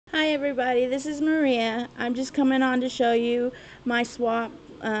Hi everybody, this is Maria. I'm just coming on to show you my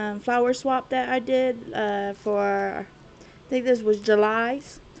flower swap that I did for, I think this was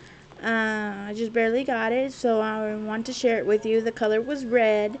July's. I just barely got it, so I want to share it with you. The color was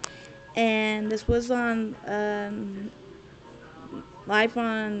red, and this was on Life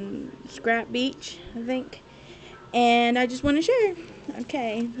on Scrap Beach, I think. And I just want to share.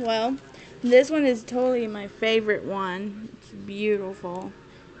 Okay, well, this one is totally my favorite one. It's beautiful.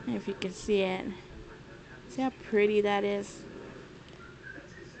 If you can see it. See how pretty that is?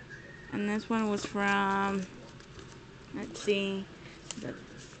 And this one was from, let's see, the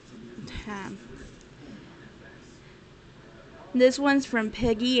tab. This one's from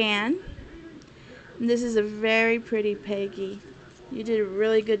Peggy Ann. And this is a very pretty Peggy. You did a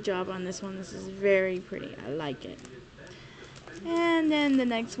really good job on this one. This is very pretty. I like it. And then the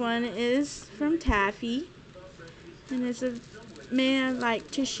next one is from Taffy. And it's a made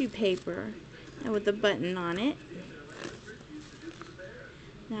like tissue paper and with a button on it.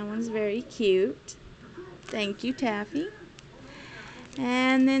 That one's very cute. Thank you, Taffy.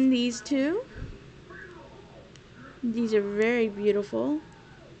 And then these two. These are very beautiful.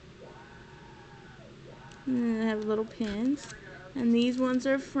 And they have little pins. And these ones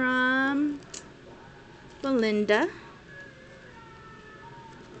are from Belinda.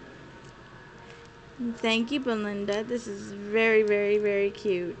 And thank you, Belinda. This is very, very, very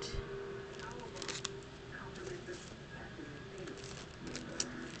cute.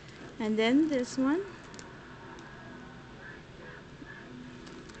 And then this one.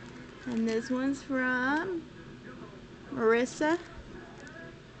 And this one's from Marissa.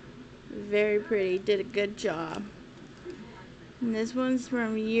 Very pretty. Did a good job. And this one's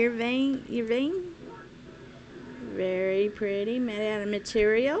from Yervain. Very pretty. Made out of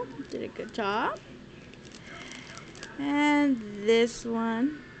material. Did a good job. And this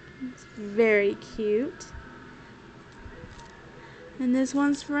one is very cute. And this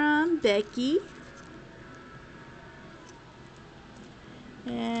one's from Becky.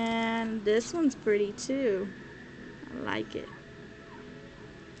 And this one's pretty too. I like it.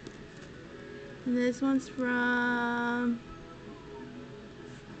 And this one's from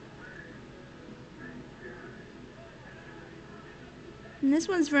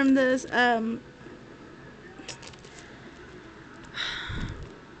this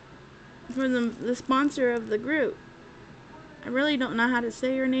from the sponsor of the group. I really don't know how to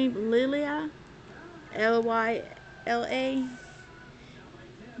say her name. Lilia, Lyla.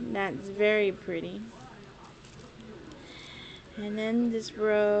 That's very pretty. And then this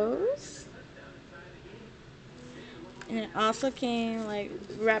rose. And it also came like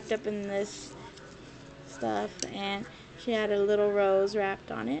wrapped up in this stuff, and she had a little rose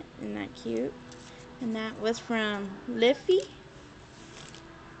wrapped on it. Isn't that cute? And that was from Liffy.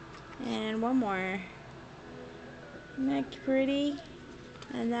 And one more. Isn't that pretty?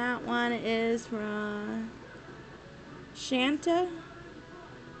 And that one is from Shanta.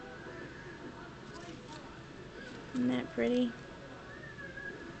 Isn't that pretty?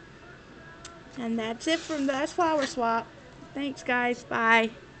 And that's it from the Flower Swap. Thanks, guys. Bye.